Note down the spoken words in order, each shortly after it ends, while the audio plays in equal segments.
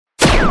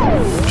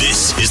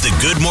This is the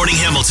Good Morning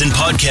Hamilton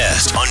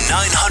podcast on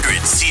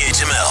 900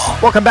 CHML.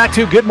 Welcome back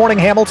to Good Morning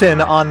Hamilton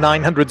on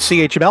 900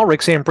 CHML.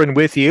 Rick Samprin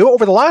with you.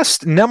 Over the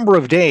last number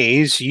of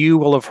days, you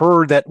will have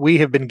heard that we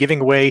have been giving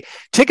away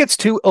tickets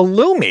to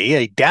Illumi,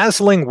 a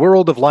dazzling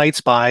world of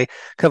lights by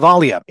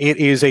Cavalia. It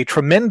is a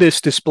tremendous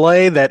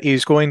display that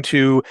is going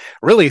to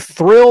really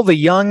thrill the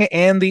young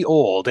and the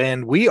old.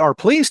 And we are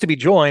pleased to be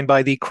joined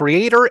by the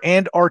creator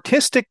and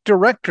artistic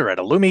director at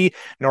Illumi,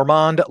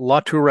 Normand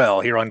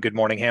Latourelle, here on Good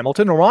Morning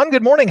Hamilton. Normand,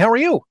 good morning. How are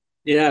you?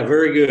 Yeah,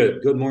 very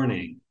good. Good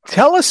morning.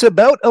 Tell us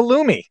about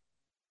Illumi.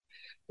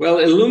 Well,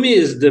 Illumi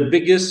is the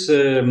biggest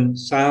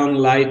sound,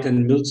 light,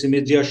 and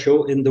multimedia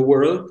show in the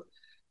world.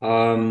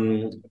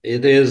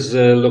 It is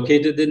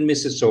located in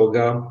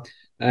Mississauga,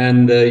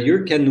 and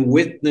you can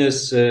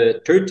witness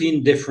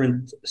 13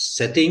 different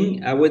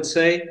settings, I would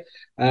say.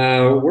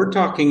 We're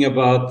talking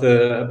about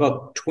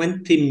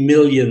 20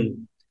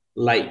 million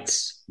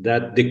lights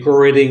that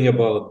decorating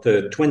about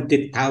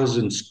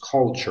 20,000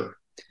 sculpture.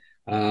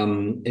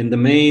 In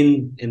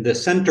the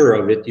center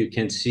of it, you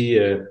can see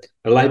a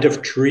light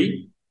of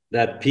tree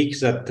that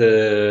peaks at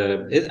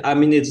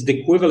it's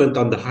the equivalent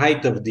on the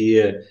height of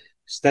the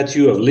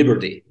Statue of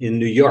Liberty in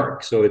New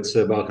York. So it's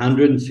about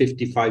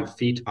 155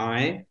 feet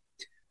high,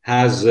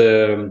 has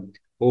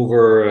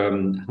over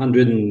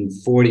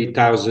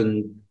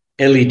 140,000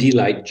 LED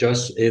light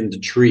just in the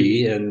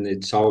tree, and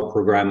it's all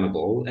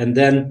programmable. And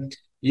then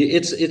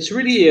it's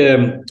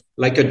really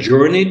like a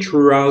journey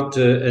throughout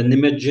an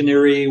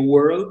imaginary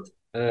world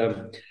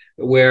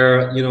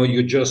where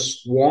you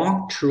just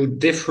walk through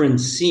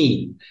different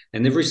scenes,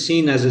 and every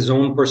scene has its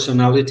own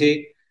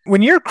personality.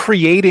 When you're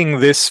creating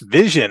this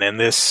vision and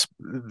this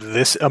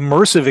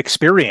immersive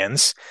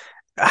experience,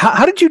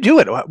 how did you do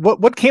it?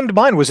 What came to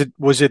mind?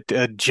 Was it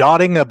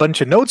jotting a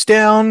bunch of notes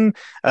down,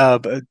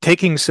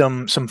 taking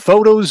some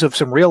photos of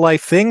some real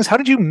life things? How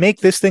did you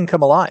make this thing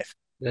come alive?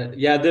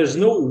 There's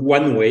no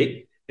one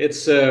way.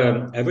 It's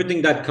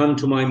everything that come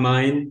to my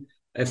mind.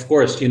 Of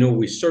course,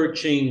 we're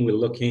searching, we're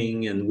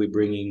looking, and we're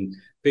bringing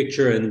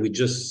picture, and we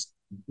just,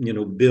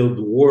 build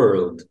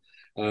world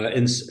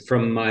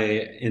from my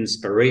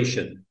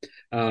inspiration.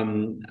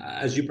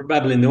 As you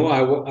probably know,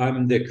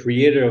 I'm the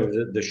creator of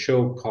the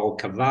show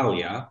called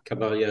Cavalia.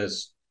 Cavalia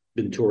has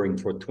been touring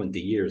for 20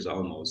 years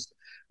almost.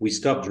 We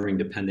stopped during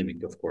the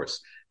pandemic, of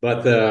course.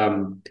 But,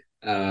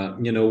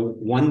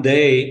 one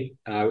day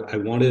I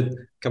wanted...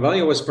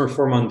 Cavalia was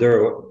performed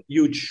under a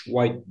huge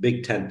white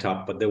big tent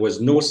top, but there was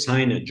no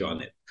signage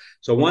on it.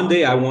 So one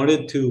day I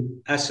wanted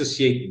to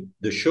associate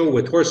the show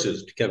with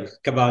horses.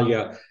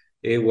 Cavalia,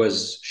 it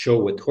was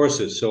show with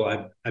horses. So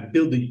I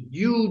built a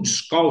huge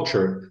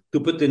sculpture to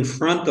put in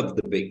front of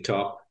the big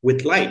top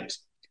with light.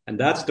 And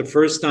that's the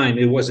first time.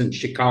 It was in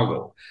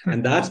Chicago.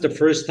 And that's the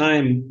first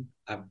time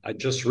I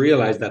just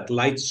realized that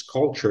light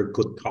sculpture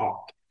could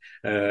talk,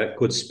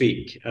 could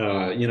speak.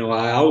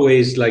 I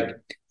always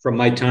from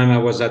my time I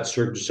was at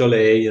Cirque du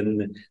Soleil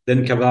and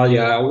then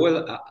Cavalia,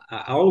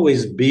 I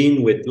always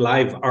been with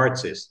live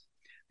artists.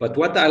 But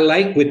what I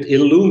like with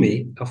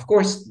Illumi, of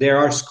course, there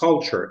are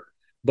sculpture,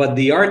 but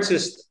the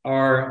artists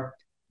are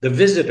the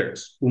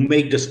visitors who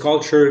make the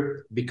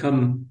sculpture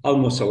become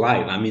almost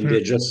alive. I mean,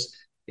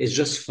 it's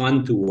just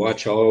fun to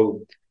watch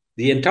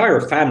the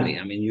entire family.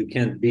 I mean, you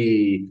can't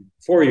be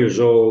 4 years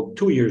old,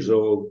 2 years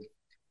old,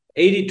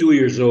 82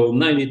 years old,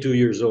 92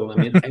 years old. I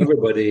mean,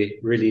 everybody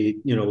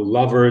really,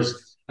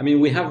 lovers. I mean,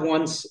 we have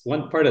one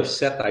part of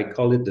set, I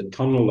call it the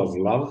Tunnel of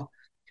Love.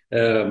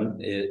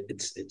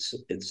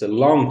 It's a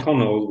long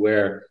tunnel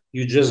where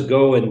you just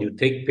go and you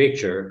take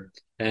picture,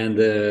 and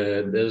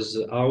there's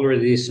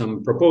already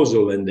some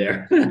proposal in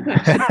there.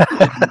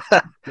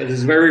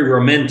 It's very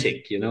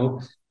romantic,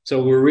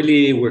 So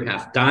we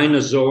have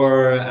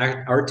dinosaur,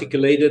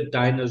 articulated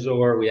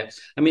dinosaur.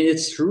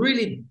 It's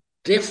really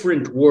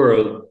different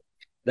world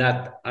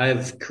that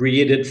I've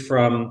created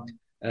from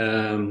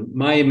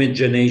my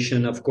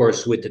imagination, of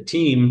course, with the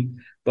team,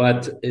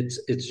 but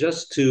it's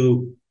just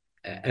to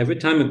every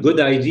time a good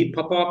idea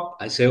pop up,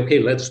 I say, okay,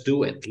 let's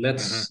do it.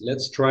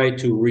 Let's try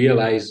to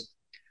realize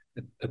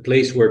a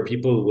place where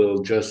people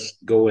will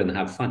just go and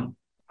have fun.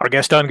 Our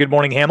guest on Good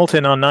Morning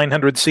Hamilton on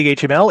 900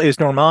 CHML is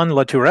Normand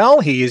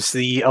Latourelle. He is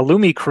the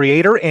Illumi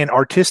creator and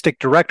artistic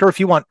director.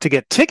 If you want to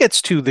get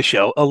tickets to the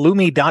show,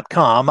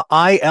 illumi.com,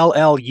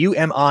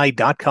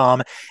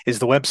 ILLUMI.com is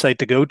the website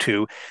to go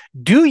to.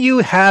 Do you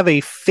have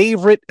a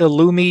favorite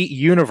Illumi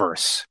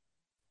universe?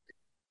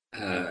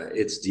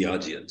 It's the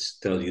audience,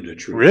 tell you the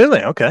truth.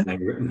 Really? Okay.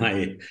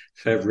 My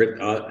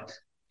favorite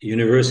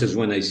universe is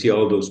when I see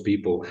all those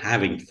people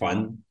having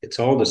fun. It's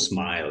all the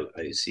smile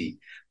I see.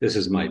 This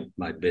is my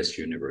best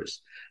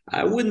universe.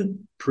 I wouldn't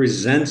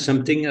present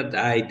something that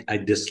I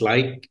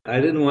dislike. I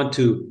didn't want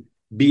to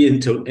be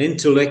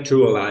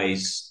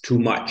intellectualized too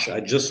much. I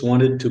just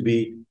wanted to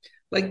be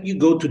like you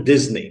go to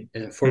Disney.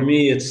 For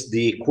me, it's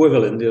the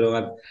equivalent.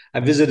 I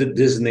visited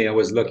Disney. I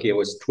was lucky. I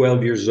was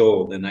 12 years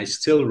old, and I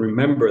still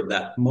remember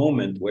that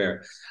moment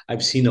where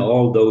I've seen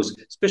all those.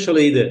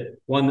 Especially the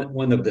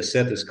one of the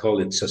set is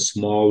called "It's a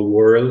Small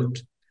World,"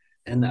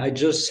 And I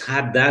just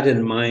had that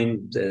in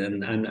mind.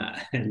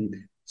 And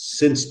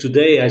since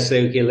today, I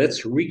say, okay,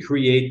 let's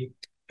recreate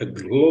a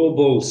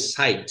global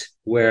site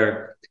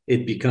where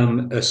it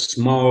become a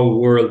small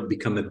world,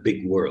 become a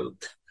big world.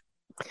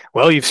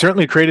 Well, you've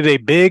certainly created a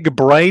big,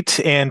 bright,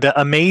 and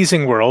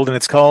amazing world, and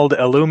it's called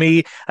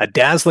Illumi, A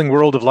Dazzling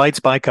World of Lights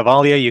by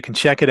Cavalia. You can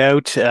check it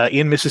out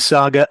in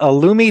Mississauga,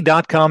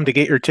 illumi.com to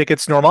get your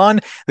tickets.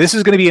 Normand, this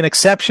is going to be an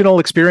exceptional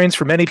experience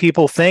for many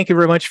people. Thank you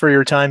very much for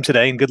your time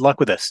today, and good luck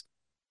with this.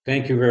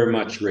 Thank you very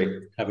much,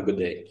 Rick. Have a good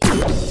day.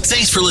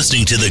 Thanks for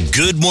listening to the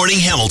Good Morning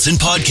Hamilton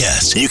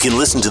podcast. You can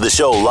listen to the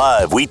show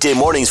live weekday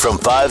mornings from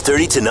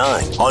 5:30 to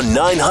 9 on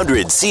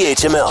 900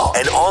 CHML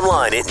and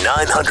online at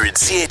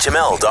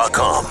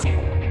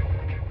 900CHML.com.